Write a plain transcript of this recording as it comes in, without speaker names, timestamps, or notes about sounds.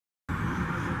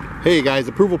Hey guys,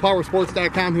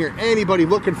 ApprovalPowersports.com here. Anybody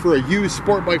looking for a used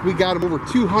sport bike, we got them. Over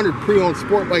 200 pre-owned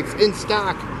sport bikes in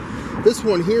stock. This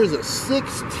one here is a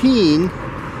 16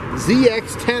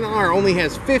 ZX10R, only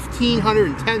has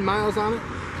 1,510 miles on it.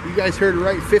 You guys heard it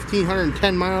right,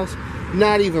 1,510 miles.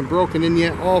 Not even broken in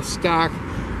yet, all stock,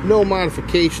 no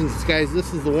modifications. Guys,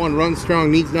 this is the one, runs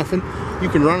strong, needs nothing. You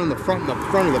can run in the front of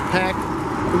the pack.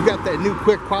 We've got that new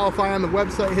quick qualify on the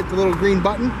website. Hit the little green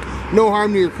button. No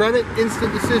harm to your credit.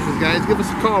 Instant decisions, guys. Give us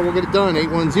a call. We'll get it done.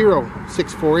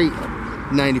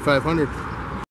 810-648-9500.